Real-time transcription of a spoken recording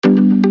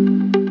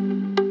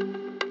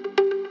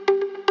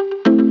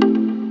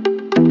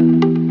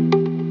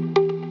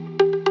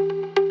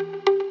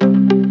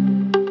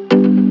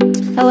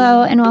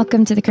Hello, and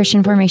welcome to the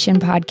Christian Formation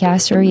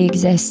Podcast, where we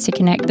exist to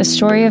connect the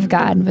story of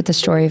God with the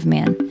story of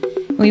man.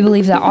 We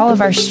believe that all of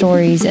our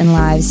stories and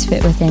lives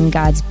fit within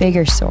God's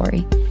bigger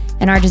story,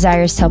 and our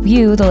desire is to help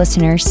you, the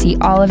listener, see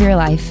all of your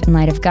life in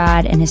light of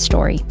God and His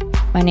story.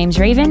 My name's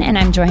Raven, and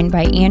I'm joined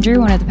by Andrew,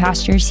 one of the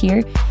pastors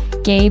here,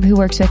 Gabe, who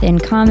works with In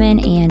Common,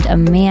 and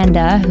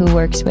Amanda, who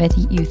works with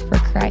Youth for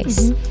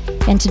Christ.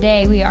 And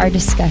today we are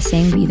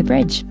discussing Be the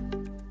Bridge.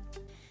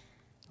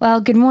 Well,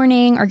 good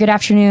morning or good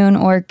afternoon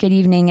or good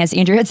evening, as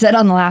Andrew had said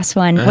on the last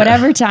one.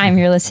 Whatever time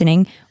you're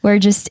listening, we're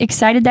just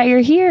excited that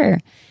you're here.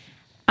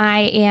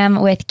 I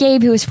am with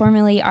Gabe, who was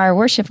formerly our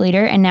worship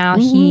leader, and now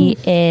he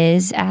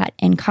is at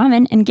In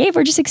Common. And Gabe,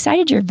 we're just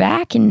excited you're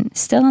back and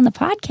still on the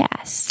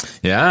podcast.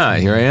 Yeah,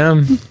 here I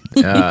am.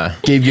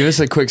 Gabe, give us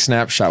a quick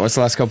snapshot. What's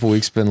the last couple of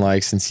weeks been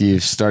like since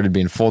you've started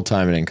being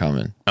full-time at In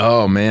Common?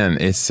 Oh, man,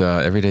 it's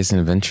every day's an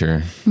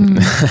adventure. In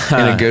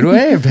a good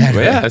way or bad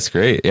way? Yeah, that's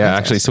great. Yeah,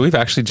 actually, so we've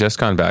actually just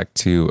gone back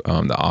to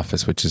the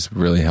office, which is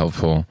really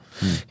helpful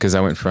because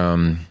I went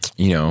from,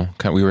 we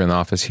were in the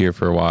office here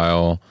for a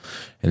while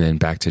and then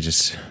back to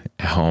just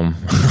at home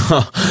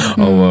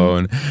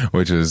alone,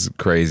 which was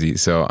crazy.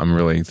 So I'm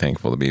really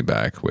thankful to be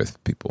back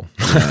with people.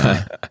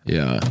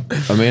 Yeah.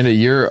 Amanda,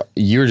 you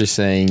were just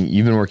saying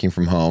you've been working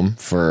from home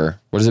for,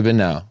 what has it been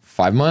now?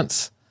 5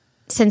 months?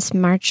 Since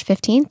March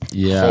 15th.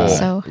 Yeah.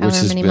 So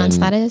however many months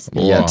that is.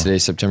 Yeah,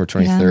 today's September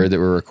 23rd that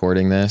we're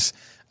recording this.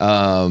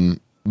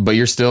 But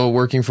you're still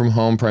working from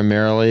home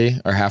primarily,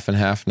 or half and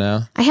half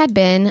now? I had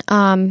been.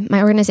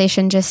 My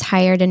organization just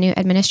hired a new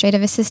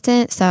administrative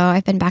assistant, so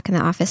I've been back in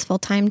the office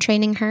full-time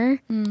training her.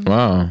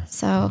 Wow.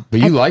 So, but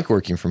you like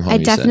working from home, I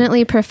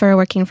definitely prefer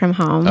working from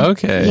home.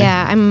 Okay.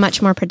 Yeah, I'm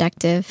much more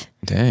productive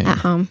Dang. at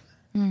home.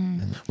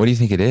 What do you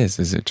think it is?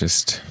 Is it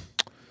just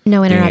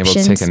No being able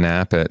interruptions. to take a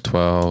nap at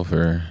 12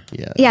 or?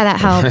 Yeah, that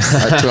helps.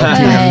 A 12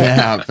 p.m.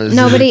 nap.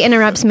 Nobody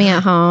interrupts me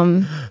at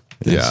home.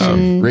 Yeah.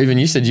 Raven,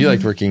 you said you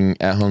liked working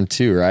at home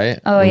too, right?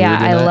 Oh, When we yeah. were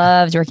doing I that?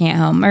 loved working at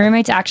home. My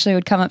roommates actually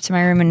would come up to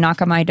my room and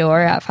knock on my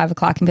door at 5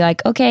 o'clock and be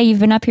like, okay, you've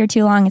been up here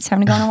too long. It's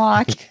time to go on a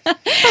walk.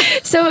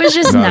 So it was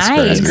just That's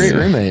nice. crazy. Great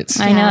roommates.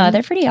 I know.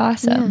 They're pretty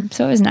awesome.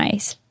 So it was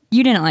nice.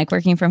 You didn't like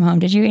working from home,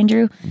 did you,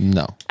 Andrew?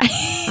 No. Oh,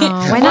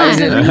 why I not?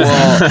 didn't.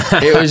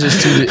 Well, it was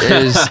just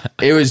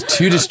it was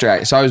too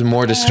distracted. So I was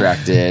more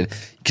distracted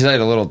because I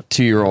had a little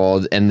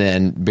 2-year-old, and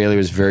then Bailey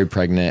was very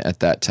pregnant at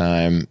that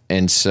time,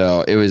 and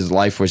so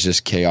life was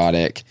just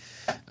chaotic.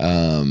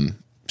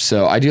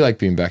 So I do like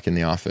being back in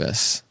the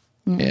office.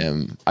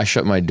 I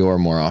shut my door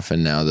more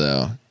often now,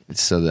 though,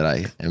 so that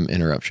I am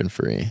interruption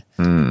free.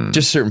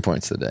 Just certain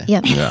points of the day.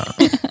 Yep. Yeah.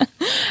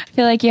 I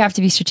feel like you have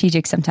to be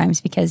strategic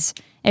sometimes because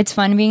it's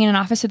fun being in an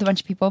office with a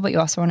bunch of people, but you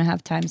also want to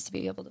have times to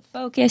be able to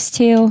focus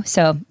too.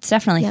 So it's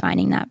definitely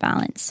finding that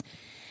balance.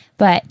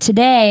 But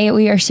today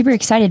we are super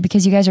excited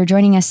because you guys are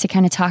joining us to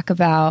kind of talk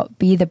about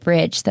Be the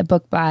Bridge, the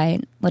book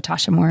by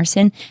Latasha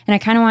Morrison. And I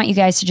kind of want you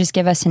guys to just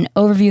give us an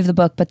overview of the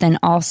book, but then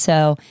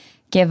also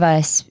give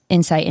us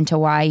insight into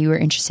why you were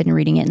interested in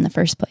reading it in the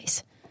first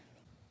place.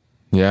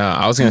 Yeah,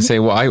 I was going to say,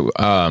 well,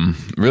 I'm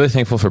really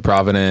thankful for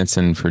Providence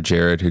and for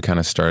Jared, who kind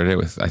of started it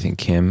with, I think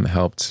Kim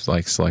helped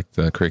select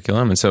the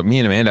curriculum. And so me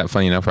and Amanda,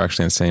 funny enough, are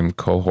actually in the same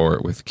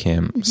cohort with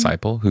Kim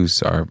Seipel,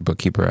 who's our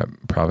bookkeeper at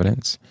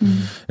Providence.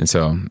 And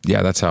so,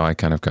 yeah, that's how I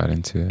kind of got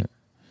into it.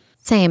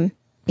 Same.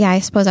 Yeah, I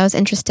suppose I was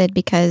interested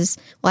because,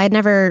 I had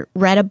never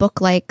read a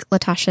book like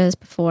Latasha's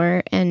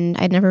before, and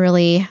I'd never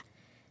really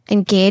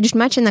engaged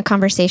much in the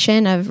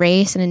conversation of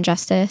race and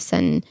injustice.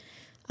 And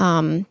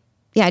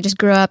I just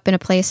grew up in a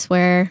place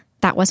where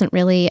that wasn't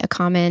really a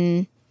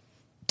common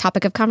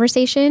topic of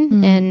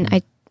conversation.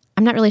 And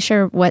I'm not really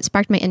sure what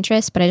sparked my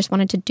interest, but I just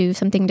wanted to do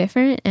something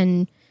different.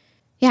 And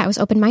I was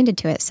open-minded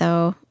to it.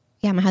 So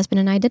my husband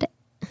and I did it.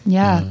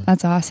 Yeah,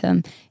 that's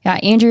awesome. Yeah,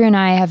 Andrew and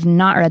I have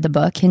not read the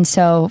book. And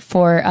so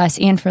for us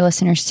and for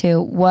listeners too,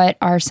 what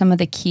are some of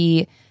the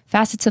key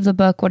facets of the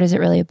book? What is it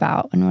really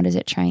about? And what is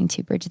it trying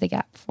to bridge the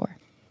gap for?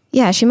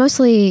 Yeah, she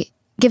mostly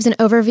gives an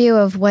overview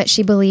of what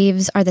she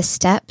believes are the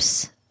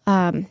steps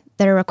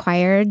that are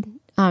required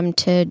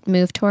to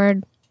move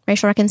toward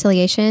racial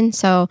reconciliation.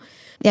 So,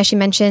 she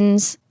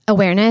mentions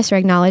awareness or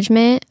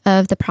acknowledgement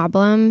of the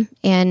problem.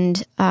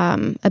 And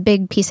a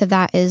big piece of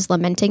that is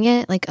lamenting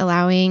it, like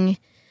allowing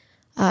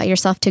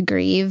yourself to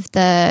grieve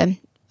the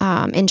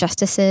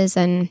injustices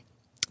and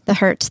the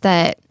hurts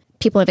that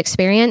people have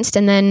experienced.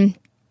 And then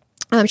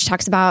she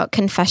talks about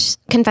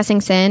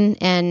confessing sin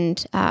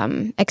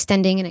and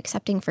extending and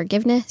accepting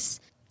forgiveness.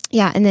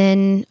 Yeah, and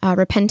then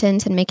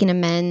repentance and making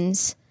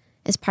amends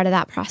is part of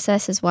that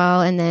process as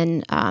well. And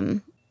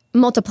then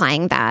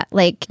multiplying that,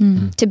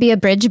 to be a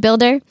bridge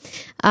builder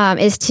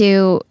is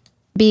to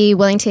be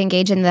willing to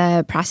engage in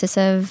the process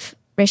of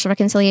racial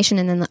reconciliation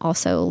and then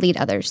also lead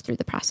others through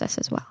the process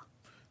as well.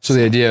 So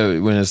the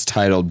idea when it's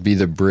titled Be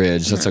the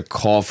Bridge, that's a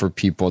call for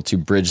people to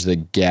bridge the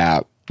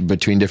gap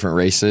between different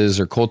races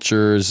or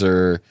cultures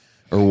or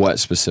what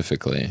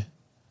specifically?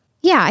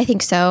 Yeah, I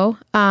think so.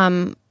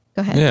 Go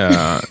ahead.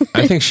 Yeah,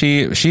 I think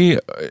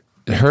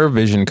her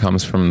vision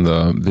comes from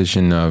the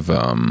vision of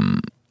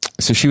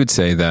so she would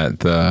say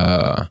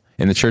that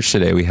in the church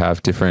today, we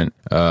have different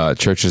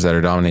churches that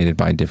are dominated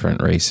by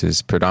different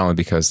races,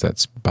 predominantly because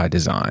that's by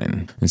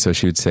design. And so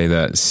she would say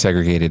that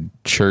segregated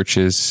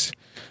churches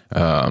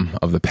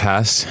of the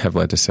past have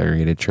led to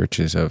segregated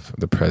churches of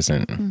the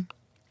present.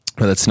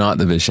 But that's not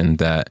the vision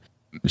that,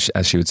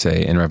 as she would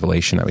say, in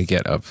Revelation that we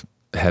get of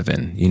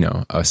heaven.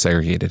 A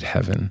segregated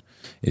heaven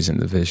isn't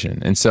the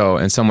vision. And so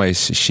in some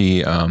ways,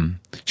 she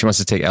wants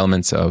to take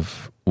elements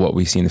of what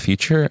we see in the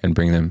future and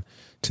bring them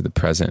to the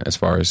present as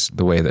far as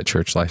the way that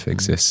church life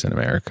exists in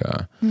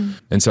America.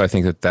 And so I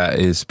think that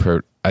is,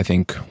 I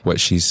think what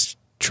she's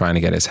trying to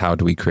get is how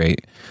do we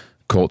create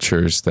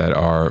cultures that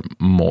are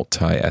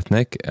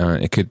multi-ethnic?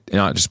 It could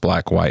not just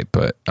black, white,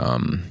 but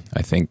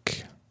I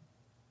think,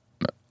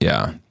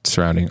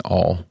 surrounding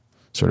all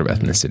sort of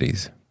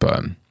ethnicities.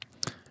 But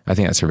I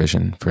think that's her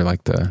vision for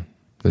like the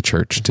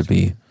church to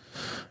be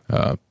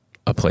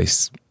a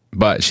place.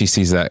 But she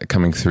sees that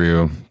coming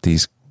through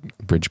these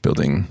bridge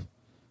building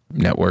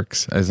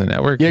networks as a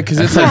network. Yeah, because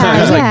it's like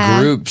there's like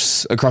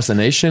groups across the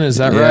nation. Is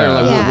that right?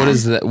 Or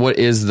like what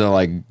is the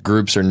like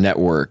groups or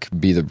network?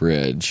 Be the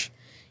Bridge.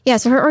 Yeah,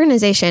 so her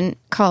organization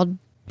called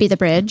Be the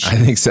Bridge. I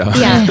think so.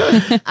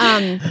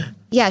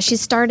 Yeah. She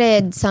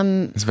started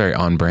some. It's very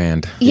on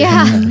brand.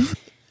 Yeah.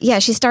 Yeah,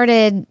 she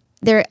started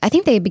there. I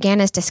think they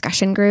began as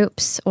discussion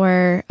groups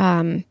or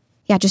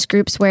just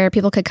groups where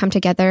people could come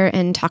together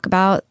and talk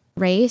about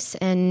race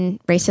and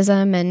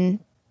racism and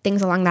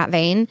things along that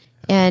vein.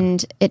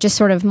 And it just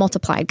sort of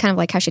multiplied, kind of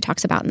like how she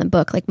talks about in the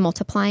book, like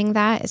multiplying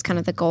that is kind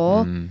of the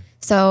goal.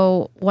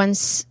 So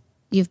once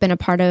you've been a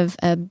part of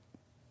a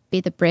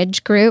Be the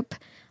Bridge group,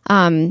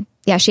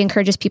 she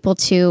encourages people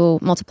to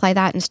multiply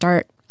that and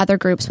start other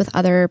groups with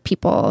other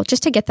people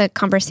just to get the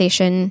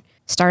conversation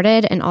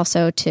started and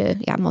also to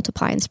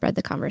multiply and spread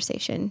the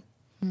conversation.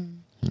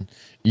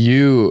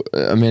 You,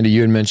 Amanda,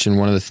 you had mentioned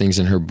one of the things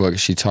in her book,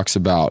 she talks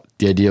about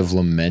the idea of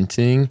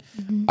lamenting.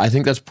 I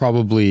think that's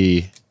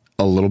probably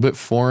a little bit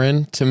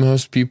foreign to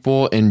most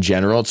people in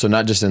general. So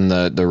not just in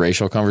the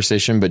racial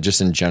conversation, but just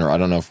in general. I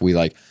don't know if we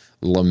like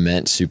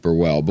lament super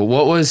well, but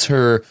what's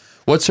her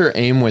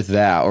aim with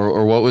that?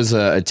 Or what was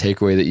a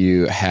takeaway that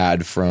you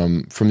had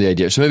from the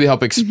idea? So maybe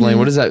help explain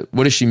what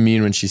does she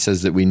mean when she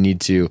says that we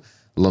need to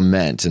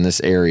lament in this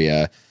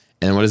area?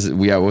 And what's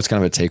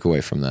kind of a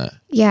takeaway from that?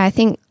 Yeah, I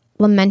think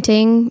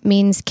lamenting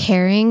means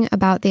caring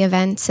about the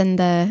events and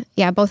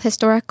both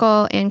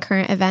historical and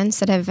current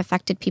events that have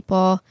affected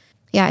people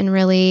in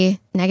really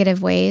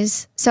negative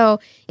ways. So,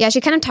 she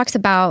kind of talks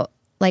about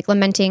like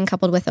lamenting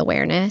coupled with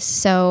awareness.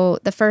 So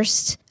the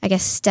first,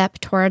 step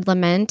toward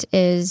lament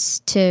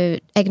is to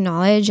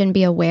acknowledge and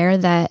be aware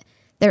that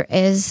there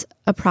is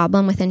a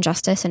problem with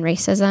injustice and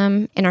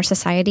racism in our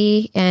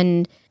society.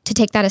 And to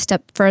take that a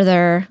step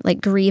further,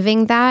 like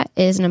grieving that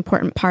is an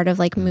important part of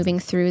like moving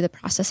through the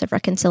process of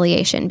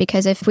reconciliation.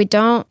 Because if we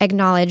don't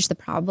acknowledge the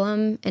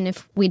problem and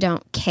if we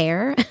don't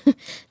care,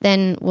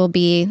 then we'll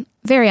be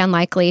very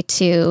unlikely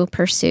to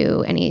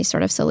pursue any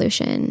sort of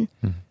solution.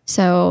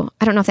 So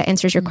I don't know if that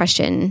answers your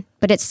question,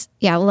 but it's,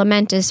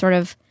 lament is sort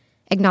of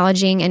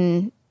acknowledging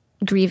and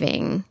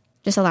grieving,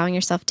 just allowing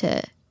yourself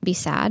to be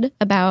sad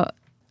about,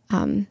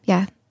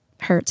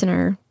 hurts in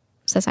our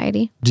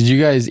society. Did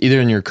you guys, either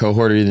in your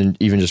cohort or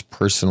even just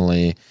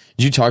personally,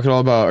 did you talk at all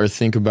about or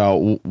think about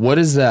what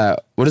does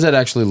that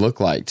actually look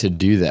like to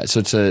do that?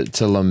 So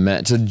to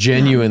lament, to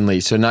genuinely,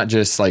 so not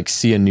just like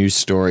see a news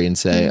story and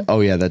say,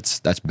 oh yeah, that's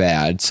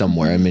bad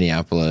somewhere in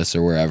Minneapolis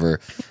or wherever,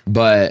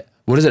 but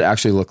what does it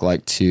actually look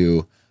like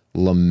to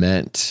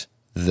lament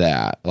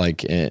that,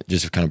 like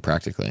just kind of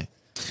practically?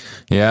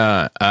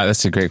 Yeah,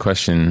 that's a great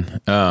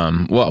question.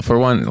 Well, for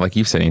one, like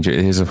you've said, Andrew,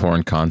 it is a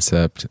foreign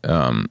concept.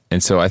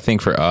 And so I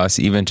think for us,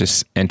 even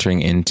just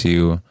entering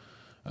into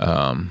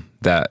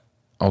that,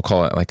 I'll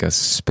call it like a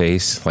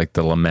space, like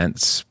the lament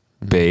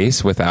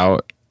space,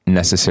 without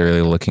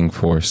necessarily looking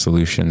for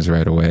solutions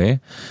right away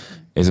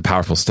is a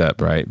powerful step,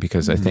 right?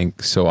 Because I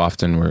think so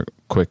often we're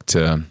quick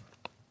to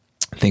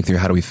think through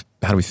how do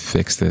we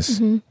fix this?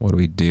 What do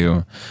we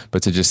do?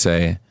 But to just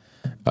say,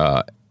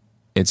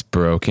 it's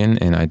broken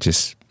and I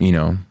just,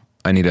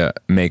 I need to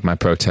make my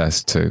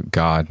protest to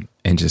God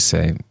and just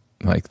say,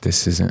 like,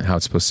 this isn't how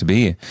it's supposed to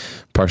be,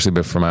 partially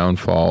but for my own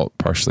fault,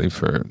 partially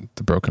for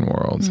the broken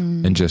world.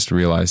 And just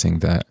realizing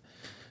that,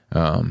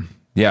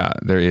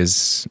 there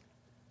is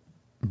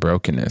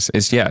brokenness.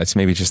 It's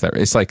maybe just that.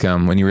 It's like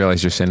when you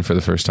realize your sin for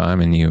the first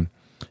time and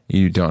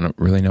you don't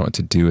really know what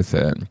to do with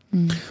it.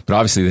 But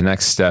obviously the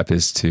next step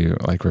is to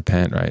like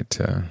repent, right?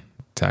 To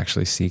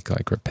actually seek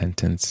like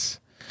repentance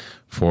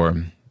for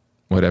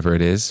whatever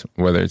it is,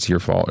 whether it's your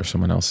fault or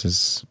someone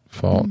else's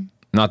fault.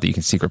 Not that you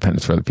can seek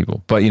repentance for other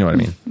people, but you know what I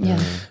mean?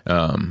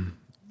 Yeah.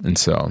 And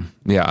so,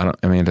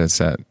 does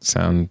that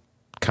sound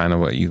kind of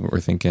what you were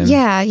thinking?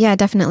 Yeah,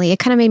 definitely. It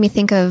kind of made me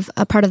think of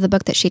a part of the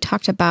book that she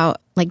talked about,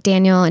 like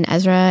Daniel and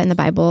Ezra in the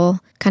Bible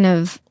kind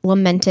of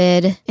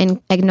lamented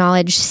and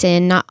acknowledged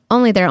sin, not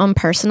only their own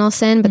personal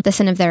sin, but the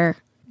sin of their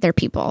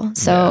people.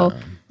 So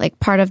like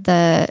part of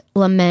the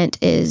lament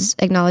is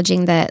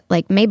acknowledging that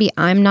like maybe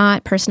I'm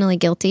not personally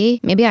guilty,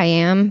 maybe I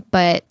am,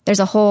 but there's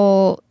a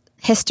whole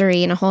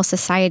history and a whole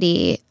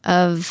society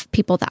of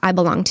people that I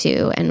belong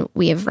to, and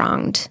we have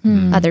wronged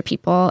other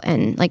people,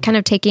 and like kind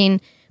of taking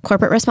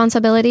corporate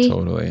responsibility.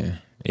 Totally.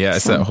 Yeah,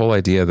 it's that whole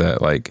idea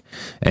that like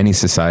any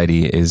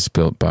society is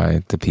built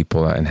by the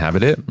people that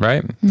inhabit it,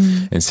 right?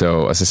 And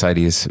so a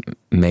society is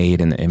made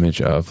in the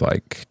image of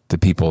like the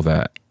people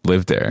that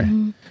live there,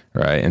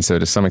 right? And so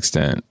to some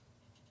extent,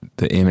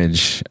 the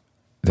image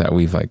that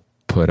we've like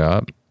put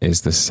up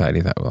is the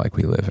society that like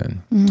we live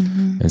in.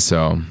 And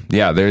so,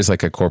 yeah, there's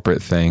like a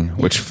corporate thing,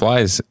 which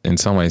flies in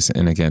some ways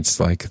in against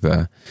like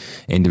the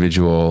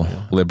individual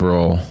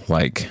liberal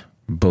like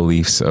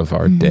beliefs of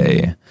our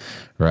day,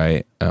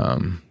 right?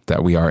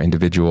 That we are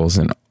individuals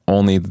and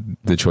only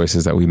the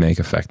choices that we make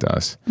affect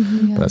us.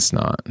 But that's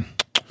not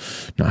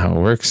how it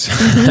works.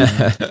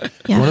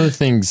 One of the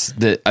things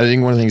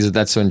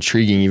that's so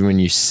intriguing, even when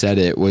you said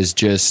it, was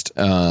just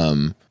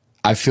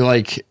I feel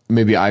like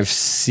maybe I've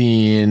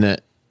seen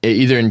it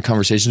either in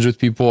conversations with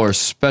people or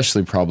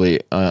especially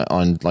probably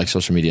on like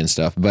social media and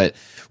stuff. But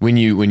when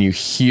you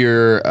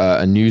hear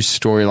a news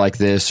story like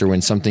this, or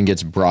when something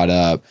gets brought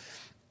up,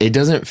 it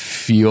doesn't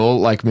feel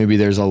like maybe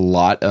there's a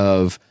lot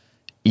of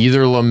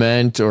either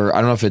lament, or I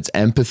don't know if it's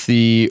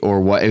empathy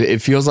or what.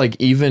 It feels like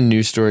even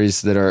news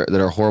stories that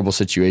are horrible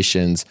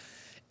situations,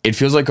 it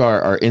feels like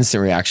our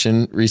instant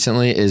reaction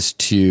recently is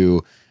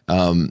to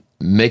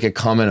make a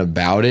comment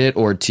about it,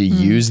 or to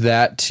use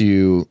that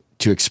to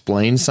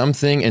explain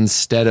something,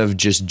 instead of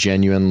just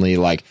genuinely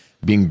like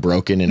being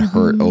broken and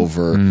hurt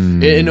over it.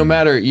 And no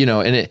matter,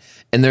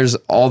 and there's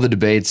all the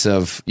debates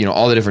of,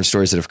 all the different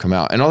stories that have come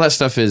out, and all that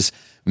stuff is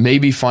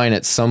maybe fine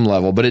at some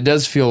level, but it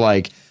does feel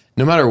like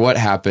no matter what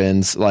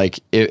happens, like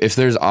if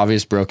there's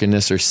obvious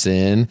brokenness or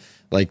sin,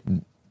 like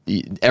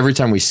every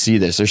time we see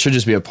this, there should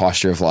just be a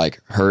posture of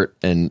like hurt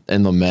and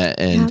lament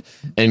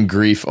and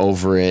grief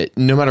over it,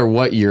 no matter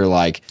what your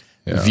like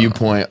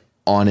viewpoint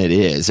on it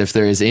is, if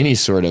there is any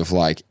sort of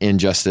like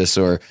injustice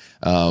or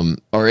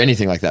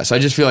anything like that. So I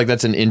just feel like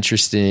that's an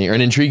interesting or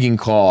an intriguing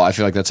call. I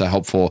feel like that's a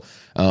helpful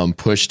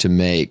push to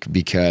make,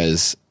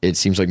 because it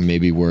seems like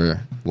maybe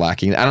we're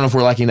lacking. I don't know if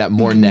we're lacking that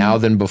more now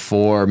than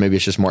before. Maybe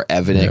it's just more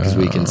evident because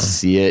we can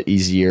see it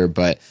easier,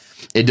 but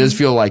it does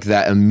feel like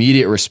that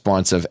immediate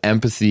response of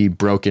empathy,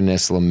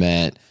 brokenness,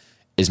 lament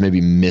is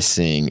maybe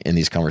missing in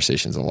these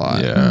conversations a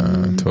lot. Yeah,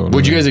 totally.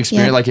 Would you guys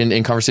experience, like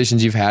in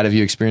conversations you've had, have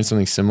you experienced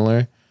something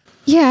similar?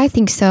 Yeah, I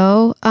think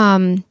so.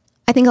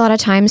 I think a lot of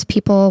times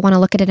people want to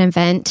look at an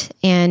event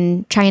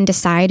and try and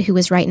decide who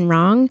is right and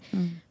wrong.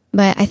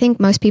 But I think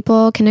most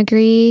people can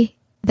agree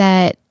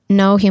that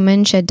no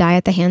human should die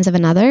at the hands of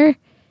another.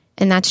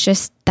 And that's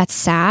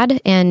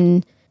sad,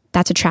 and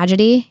that's a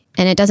tragedy,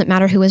 and it doesn't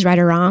matter who is right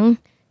or wrong.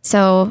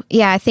 So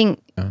yeah, I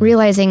think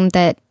realizing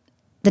that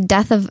the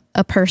death of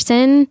a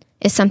person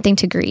is something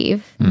to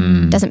grieve.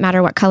 Doesn't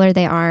matter what color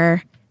they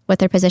are, what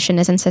their position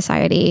is in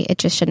society. It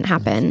just shouldn't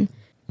happen.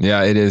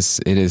 Yeah, it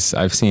is.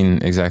 I've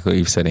seen exactly what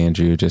you've said,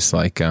 Andrew. Just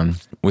like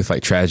with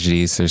like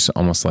tragedies, there's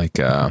almost like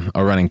a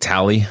running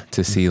tally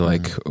to see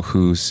like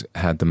who's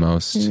had the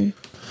most.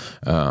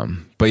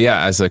 But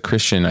yeah, as a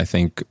Christian, I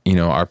think,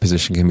 our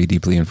position can be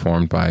deeply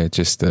informed by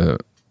just the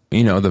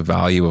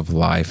value of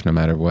life, no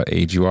matter what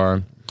age you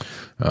are.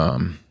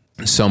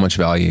 So much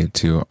value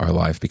to our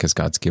life because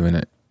God's given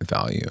it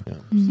value.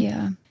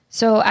 Yeah.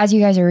 So as you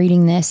guys are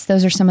reading this,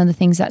 those are some of the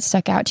things that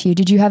stuck out to you.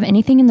 Did you have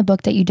anything in the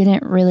book that you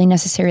didn't really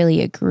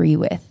necessarily agree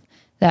with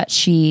that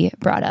she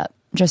brought up?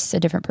 Just a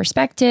different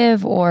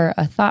perspective or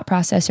a thought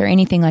process or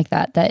anything like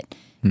that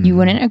you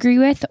wouldn't agree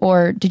with?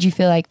 Or did you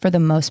feel like for the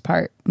most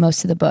part,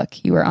 most of the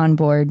book, you were on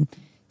board,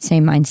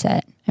 same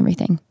mindset,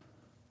 everything?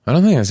 I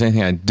don't think there's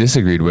anything I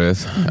disagreed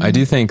with. I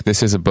do think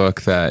this is a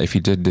book that if you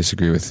did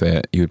disagree with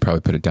it, you would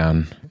probably put it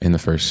down in the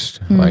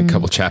first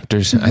couple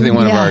chapters. I think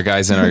one of our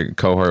guys in our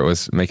cohort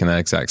was making that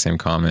exact same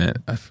comment.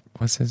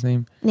 What's his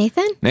name?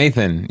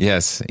 Nathan.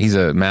 Yes. He's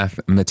a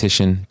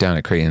mathematician down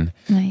at Creighton.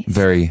 Nice.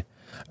 Very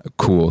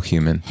cool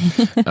human.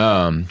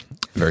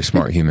 Very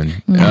smart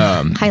human.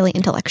 Highly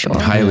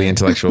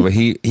intellectual. But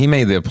he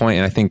made the point,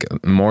 and I think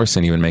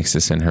Morrison even makes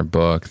this in her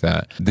book,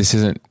 that this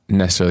isn't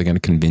necessarily going to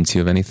convince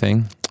you of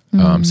anything.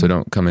 So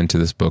don't come into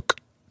this book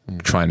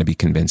trying to be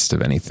convinced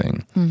of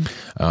anything.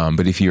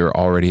 But if you're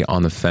already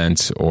on the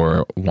fence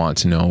or want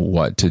to know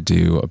what to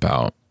do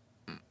about,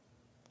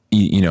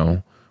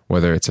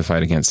 whether it's a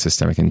fight against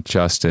systemic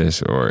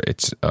injustice or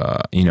it's,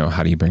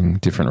 how do you bring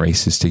different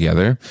races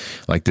together?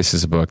 Like, this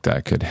is a book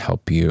that could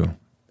help you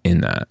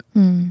in that.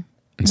 And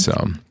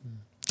so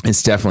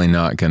it's definitely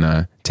not going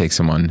to take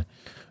someone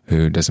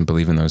who doesn't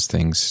believe in those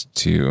things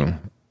to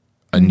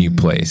a new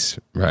place,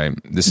 right?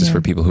 This is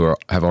for people who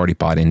have already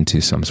bought into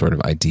some sort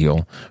of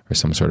ideal or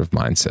some sort of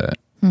mindset.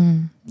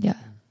 Yeah,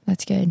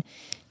 that's good.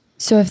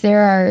 So if there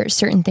are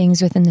certain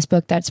things within this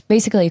book that's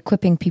basically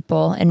equipping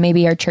people, and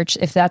maybe our church,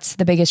 if that's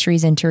the biggest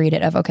reason to read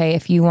it, of, okay,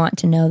 if you want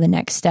to know the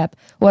next step,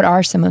 what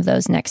are some of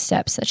those next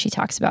steps that she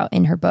talks about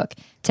in her book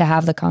to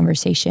have the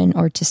conversation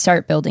or to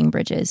start building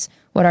bridges?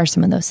 What are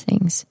some of those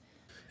things?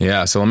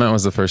 Yeah, so lament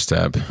was the first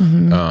step.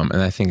 And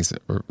I think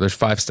there's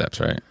 5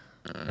 steps, right?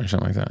 Or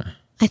something like that.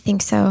 I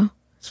think so.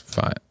 It's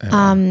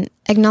 5.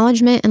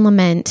 Acknowledgement and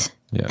lament.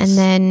 Yes. And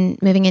then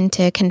moving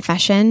into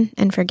confession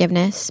and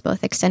forgiveness,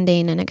 both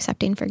extending and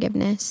accepting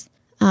forgiveness.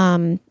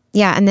 And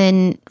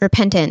then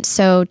repentance.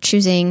 So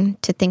choosing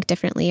to think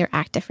differently or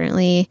act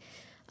differently.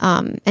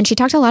 And she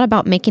talked a lot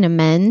about making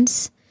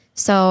amends.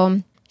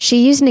 So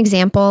she used an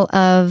example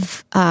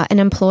of an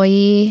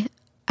employee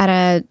at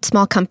a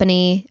small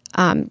company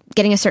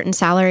getting a certain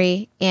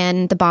salary,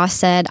 and the boss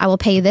said, "I will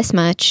pay you this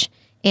much."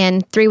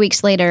 And 3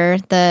 weeks later,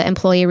 the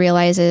employee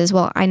realizes,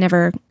 "Well, I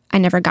never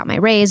got my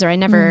raise, or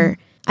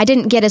I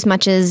didn't get as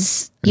much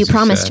as you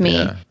promised me."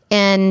 Yeah.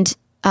 And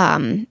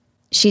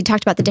she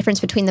talked about the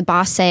difference between the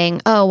boss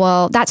saying, "Oh,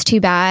 well, that's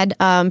too bad.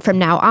 From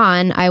now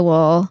on, I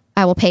will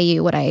pay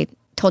you what I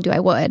told you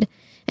I would."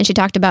 And she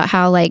talked about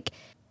how, like,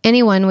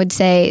 anyone would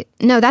say,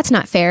 "No, that's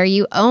not fair.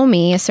 You owe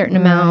me a certain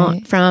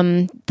amount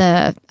from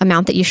the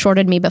amount that you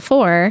shorted me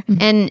before."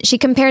 Mm-hmm. And she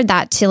compared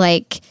that to,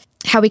 like,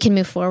 how we can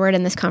move forward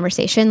in this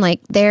conversation.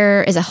 Like,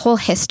 there is a whole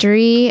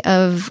history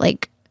of,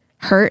 like,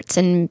 hurts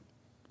and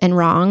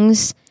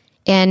wrongs,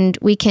 and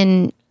we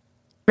can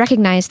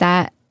recognize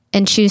that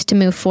and choose to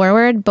move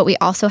forward, but we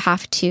also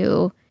have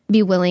to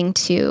be willing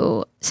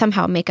to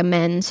somehow make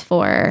amends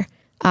for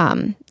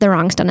the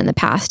wrongs done in the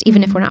past,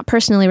 even if we're not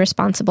personally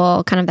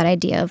responsible. Kind of that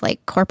idea of,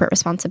 like, corporate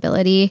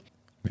responsibility.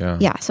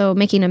 Yeah. So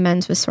making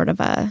amends was sort of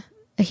a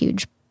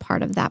huge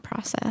part of that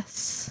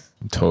process.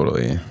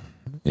 Totally.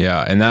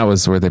 Yeah, and that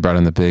was where they brought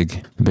in the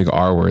big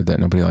R word that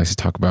nobody likes to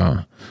talk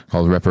about,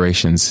 called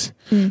reparations,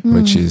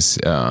 which is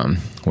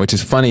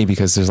funny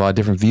because there's a lot of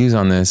different views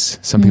on this.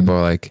 Some people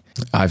are like,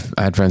 I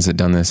had friends that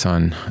done this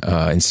on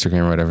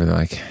Instagram or whatever. They're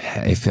like,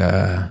 hey, if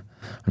I'm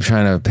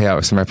trying to pay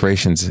out some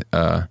reparations,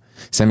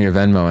 send me your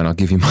Venmo and I'll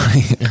give you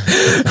money.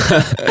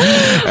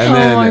 And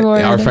then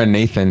our friend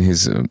Nathan,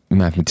 who's a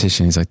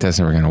mathematician, he's like, that's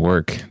never going to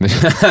work.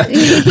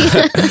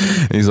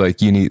 He's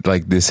like, you need,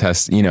 like, this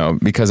has,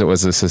 because it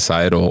was a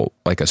societal,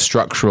 like a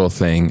structural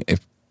thing, if,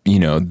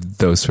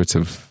 those sorts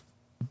of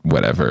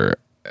whatever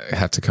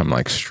have to come,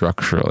 like,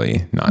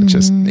 structurally, not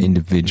just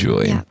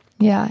individually.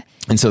 Yeah.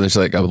 And so there's,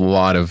 like, a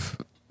lot of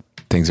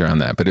things around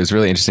that, but it was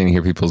really interesting to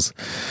hear people's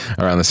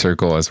around the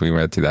circle as we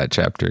read through that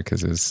chapter,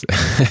 because it was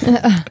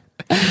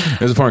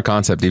it was a foreign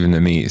concept even to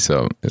me.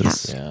 So it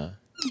was, yeah.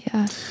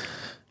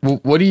 Well,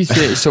 what do you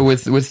think? So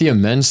with the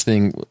amends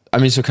thing, I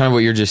mean, so kind of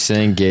what you're just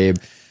saying, Gabe.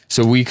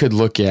 So we could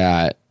look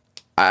at,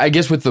 I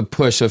guess, with the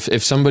push.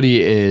 If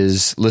somebody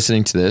is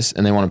listening to this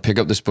and they want to pick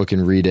up this book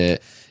and read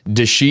it,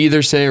 does she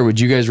either say, or would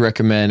you guys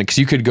recommend? Because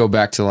you could go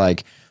back to,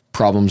 like,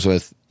 problems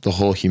with the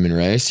whole human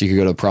race. You could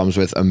go to problems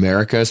with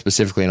America,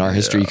 specifically in our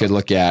history. You could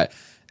look at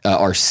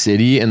our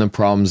city and the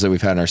problems that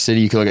we've had in our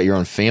city. You could look at your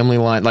own family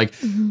line. Like,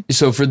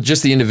 so for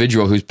just the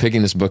individual who's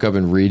picking this book up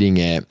and reading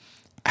it,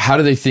 how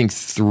do they think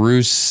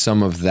through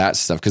some of that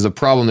stuff? Because the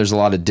problem, there's a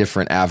lot of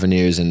different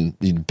avenues and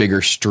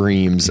bigger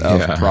streams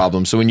of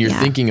problems. So when you're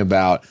thinking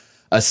about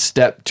a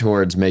step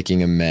towards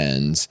making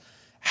amends,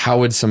 how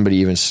would somebody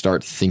even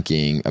start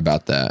thinking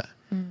about that?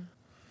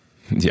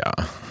 Yeah.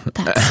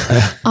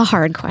 That's a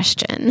hard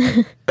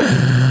question.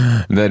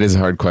 That is a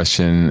hard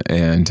question.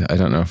 And I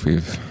don't know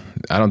if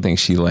I don't think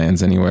she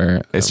lands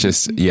anywhere. It's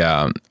just,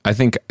 I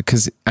think,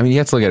 because, I mean, you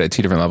have to look at it at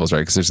 2 different levels,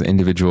 right? Because there's the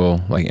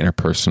individual, like,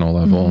 interpersonal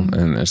level,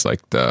 and there's,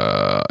 like,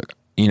 the,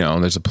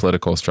 there's a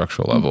political,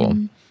 structural level,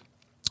 and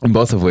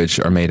both of which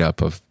are made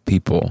up of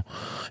people,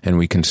 and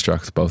we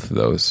construct both of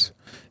those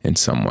in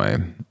some way.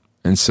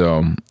 And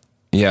so,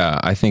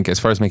 I think as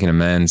far as making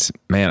amends,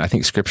 man, I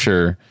think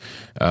Scripture,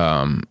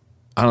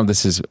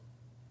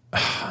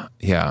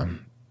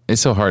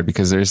 it's so hard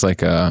because there's,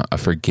 like, a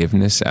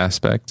forgiveness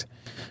aspect.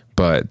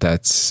 But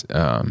that's,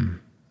 and,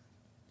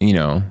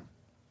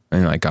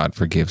 like, God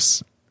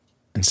forgives.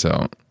 And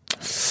so,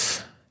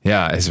 I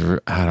don't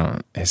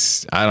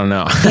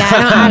know.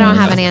 I don't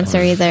have an answer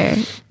either.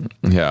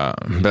 Yeah.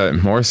 But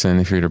Morrison,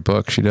 if you read her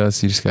book, she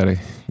does. You just got to,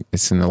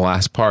 it's in the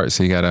last part.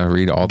 So you got to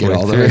read all the way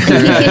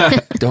through.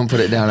 Don't put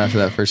it down after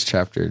that first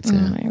chapter. Oh,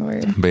 my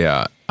word.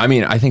 But I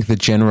mean, I think the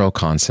general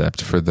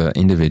concept for the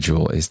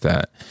individual is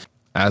that,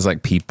 as,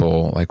 like,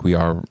 people, like, we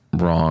are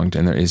wronged,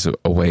 and there is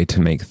a way to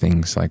make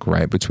things, like,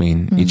 right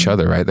between each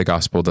other, right? The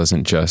gospel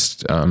doesn't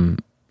just,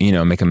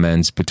 make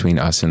amends between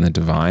us and the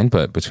divine,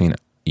 but between,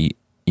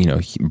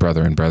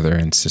 brother and brother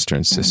and sister.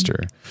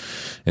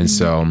 And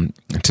so,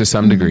 to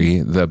some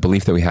degree, the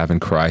belief that we have in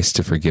Christ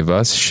to forgive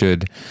us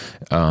should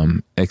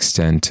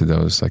extend to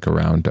those, like,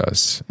 around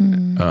us,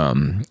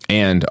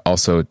 and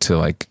also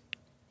to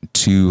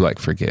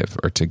forgive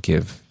or to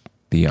give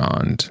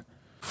beyond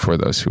for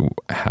those who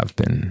have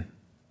been,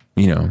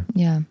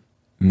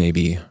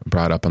 maybe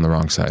brought up on the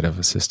wrong side of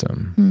a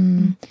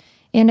system.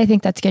 And I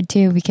think that's good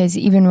too, because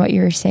even what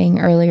you were saying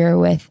earlier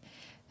with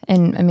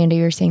and Amanda,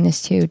 you were saying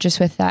this too, just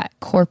with that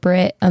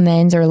corporate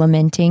amends or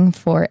lamenting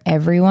for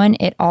everyone,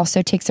 it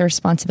also takes the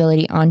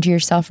responsibility onto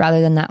yourself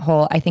rather than that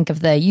whole, I think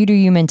of the you do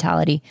you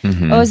mentality.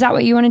 Oh, is that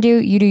what you want to do?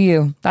 You do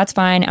you. That's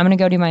fine. I'm going to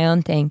go do my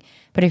own thing.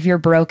 But if you're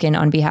broken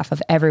on behalf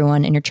of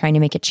everyone and you're trying to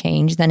make a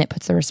change, then it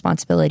puts the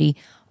responsibility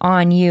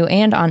on you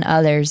and on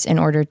others in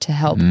order to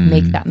help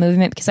make that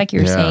movement. Because like you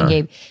were saying,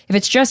 Gabe, if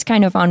it's just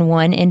kind of on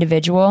one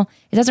individual,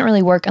 it doesn't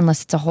really work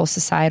unless it's a whole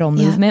societal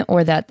movement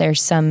or that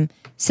there's some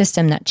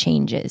system that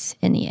changes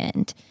in the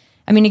end.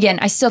 I mean, again,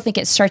 I still think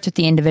it starts with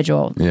the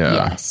individual,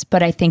 yes.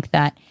 But I think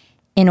that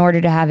in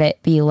order to have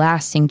it be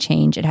lasting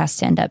change, it has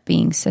to end up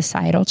being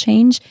societal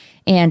change.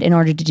 And in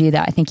order to do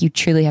that, I think you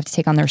truly have to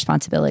take on the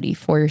responsibility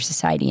for your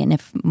society. And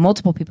if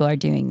multiple people are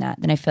doing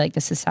that, then I feel like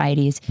the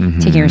society is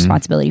taking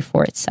responsibility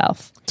for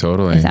itself.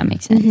 Totally. If that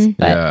makes sense.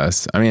 But,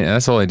 yes. I mean,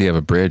 that's the whole idea of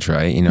a bridge,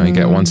 right? You know, you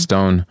get one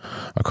stone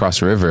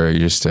across a river, you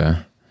just,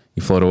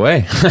 you float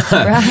away.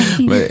 Right.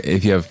 But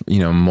if you have, you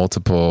know,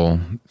 multiple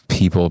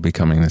people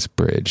becoming this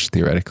bridge,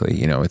 theoretically,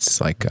 you know,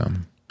 it's like a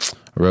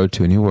road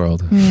to a new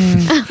world.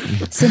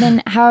 So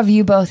then how have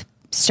you both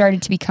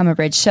started to become a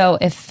bridge? So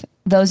if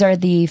those are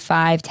the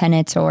 5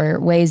 tenets or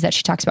ways that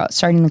she talks about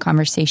starting the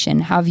conversation,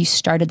 how have you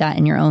started that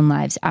in your own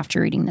lives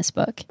after reading this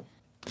book?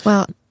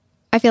 Well,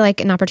 I feel like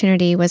an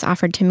opportunity was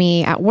offered to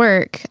me at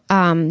work.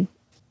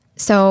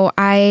 So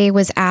I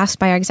was asked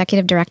by our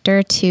executive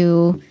director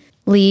to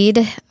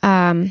lead,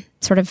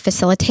 sort of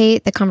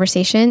facilitate the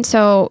conversation.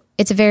 So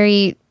it's a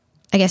very,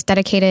 I guess,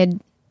 dedicated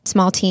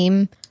small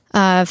team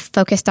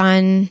focused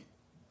on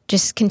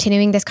just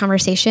continuing this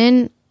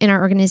conversation in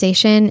our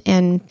organization.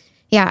 And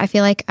yeah, I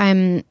feel like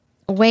I'm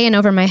way in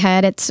over my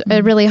head. It's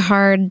a really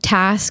hard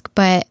task,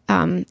 but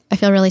I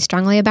feel really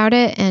strongly about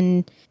it.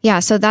 And yeah,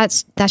 so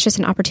that's just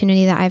an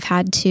opportunity that I've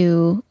had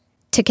to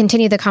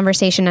continue the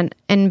conversation.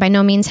 And by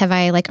no means have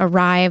I like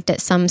arrived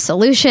at some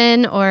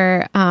solution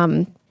or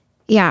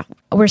yeah,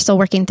 we're still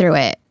working through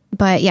it.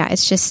 But yeah,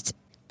 it's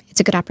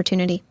a good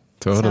opportunity.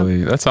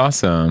 Totally. So. That's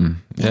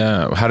awesome.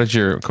 Yeah. How did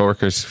your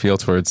coworkers feel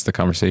towards the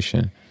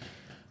conversation?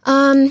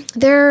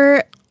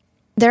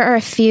 There are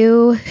a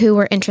few who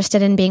were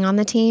interested in being on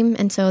the team.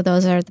 And so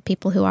those are the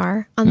people who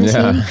are on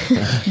the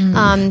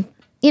team.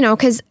 You know,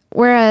 because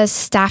we're a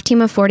staff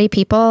team of 40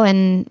 people.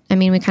 And I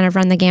mean, we kind of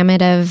run the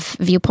gamut of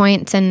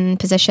viewpoints and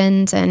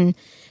positions and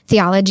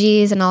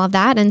theologies and all of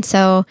that. And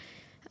so,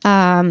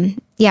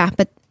 yeah,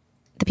 but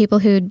the people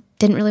who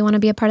didn't really want to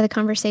be a part of the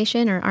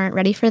conversation or aren't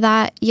ready for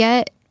that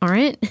yet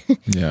aren't.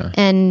 Yeah.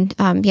 And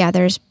yeah,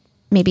 there's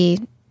maybe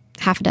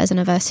half a dozen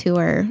of us who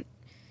are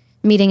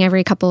meeting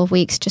every couple of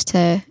weeks just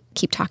to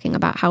keep talking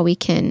about how we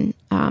can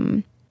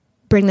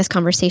bring this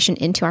conversation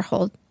into our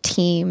whole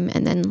team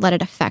and then let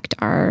it affect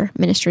our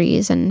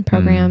ministries and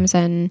programs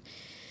and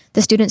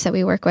the students that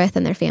we work with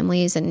and their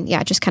families and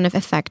yeah, just kind of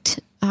affect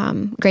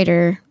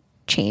greater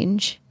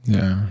change.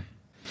 Yeah.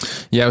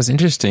 Yeah, it was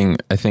interesting,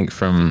 I think,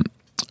 from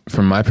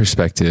my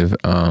perspective.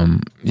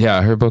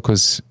 Yeah, her book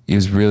was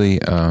really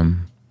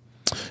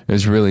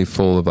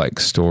full of like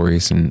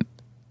stories and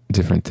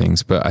different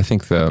things, but I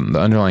think the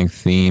underlying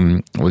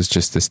theme was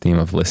just this theme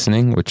of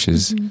listening, which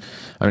is,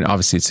 I mean,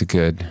 obviously it's a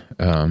good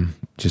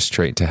just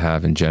trait to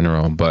have in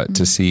general, but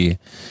to see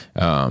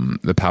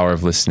the power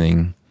of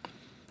listening,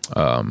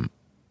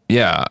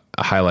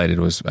 highlighted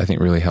was, I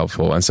think, really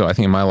helpful. And so I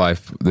think in my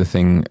life, the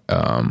thing,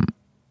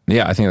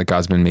 I think that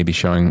God's been maybe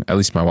showing, at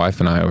least my wife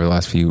and I over the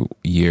last few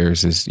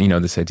years, is, you know,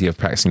 this idea of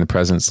practicing the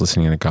presence,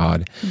 listening to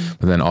God,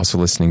 but then also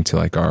listening to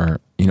like our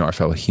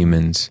fellow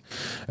humans,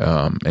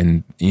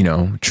 and, you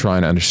know,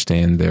 trying to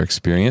understand their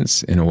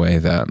experience in a way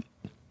that,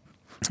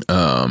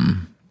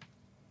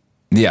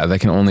 that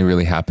can only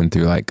really happen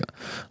through like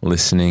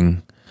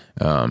listening,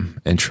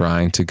 and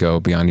trying to go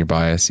beyond your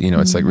bias. You know,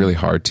 it's like really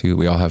hard to,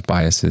 we all have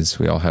biases.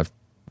 We all have,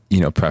 you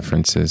know,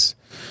 preferences.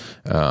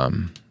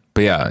 But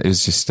yeah, it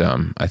was just,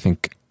 I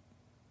think,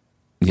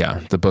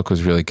 the book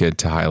was really good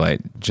to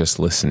highlight just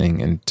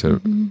listening and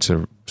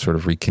to sort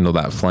of rekindle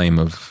that flame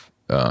of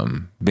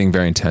being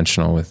very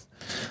intentional with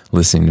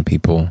listening to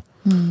people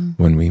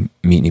when we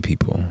meet new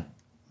people.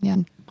 Yeah.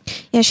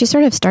 Yeah, she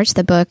sort of starts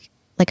the book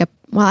like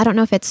I don't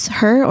know if it's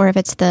her or if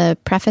it's the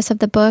preface of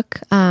the book.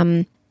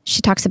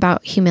 She talks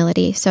about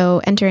humility.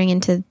 So entering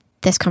into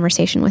this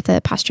conversation with a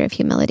posture of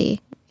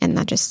humility, and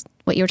not just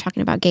what you were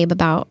talking about, Gabe,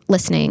 about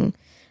listening.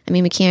 I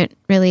mean, we can't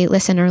really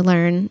listen or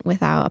learn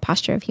without a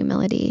posture of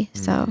humility.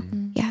 So,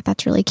 yeah,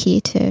 that's really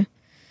key to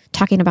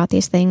talking about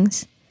these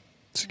things.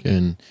 That's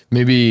good.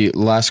 Maybe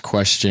last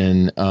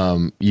question.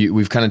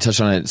 We've kind of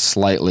touched on it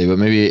slightly, but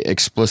maybe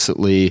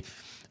explicitly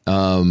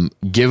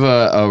give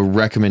a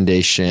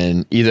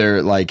recommendation.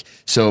 Either like,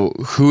 so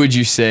who would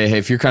you say, hey,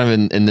 if you're kind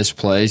of in this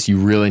place, you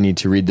really need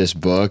to read this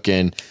book,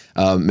 and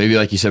maybe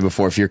like you said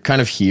before, if you're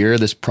kind of here,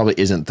 this probably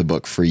isn't the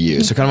book for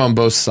you. So kind of on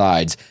both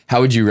sides,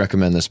 how would you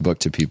recommend this book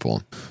to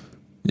people?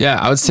 Yeah,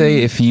 I would say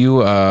if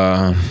you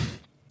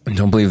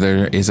don't believe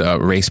there is a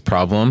race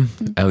problem,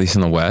 at least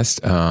in the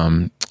West,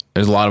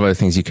 There's a lot of other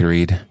things you could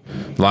read,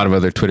 a lot of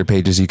other Twitter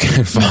pages you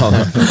could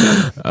follow.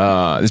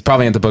 It's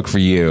probably not the book for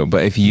you,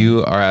 but if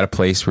you are at a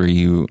place where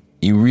you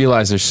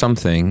realize there's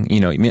something,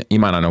 you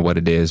might not know what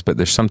it is, but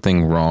there's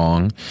something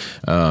wrong,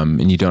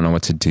 and you don't know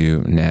what to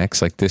do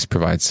next. Like this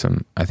provides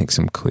some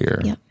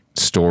clear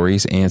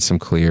stories and some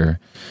clear,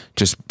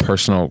 just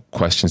personal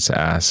questions to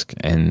ask,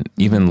 and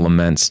even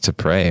laments to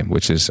pray,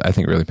 which is, I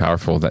think, really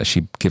powerful that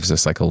she gives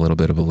us like a little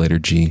bit of a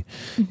liturgy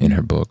in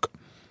her book.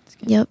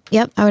 Yep.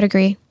 I would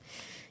agree.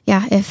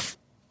 Yeah. If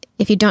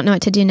you don't know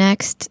what to do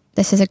next,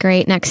 this is a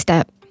great next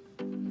step.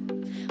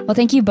 Well,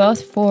 thank you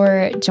both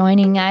for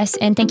joining us,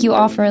 and thank you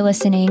all for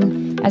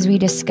listening as we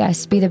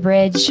discuss Be the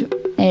Bridge.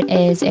 It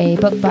is a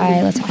book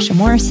by Latasha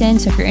Morrison,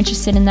 so if you're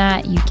interested in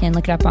that, you can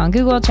look it up on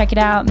Google, check it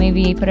out,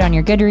 maybe put it on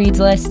your Goodreads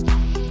list.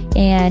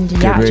 And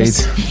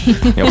Goodreads.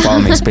 Follow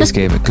me,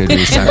 SpaceCave at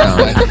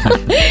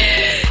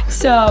Goodreads.com.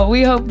 So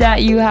we hope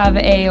that you have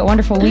a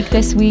wonderful week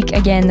this week.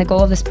 Again, the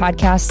goal of this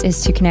podcast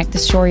is to connect the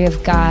story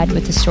of God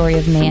with the story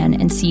of man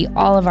and see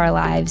all of our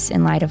lives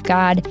in light of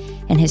God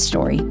and his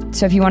story.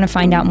 So if you want to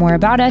find out more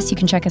about us, you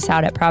can check us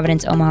out at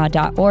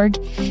providenceomaha.org.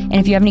 And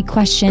if you have any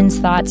questions,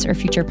 thoughts, or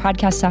future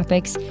podcast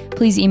topics,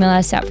 please email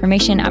us at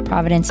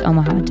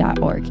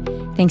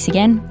formation@providenceomaha.org. Thanks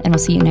again, and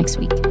we'll see you next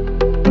week.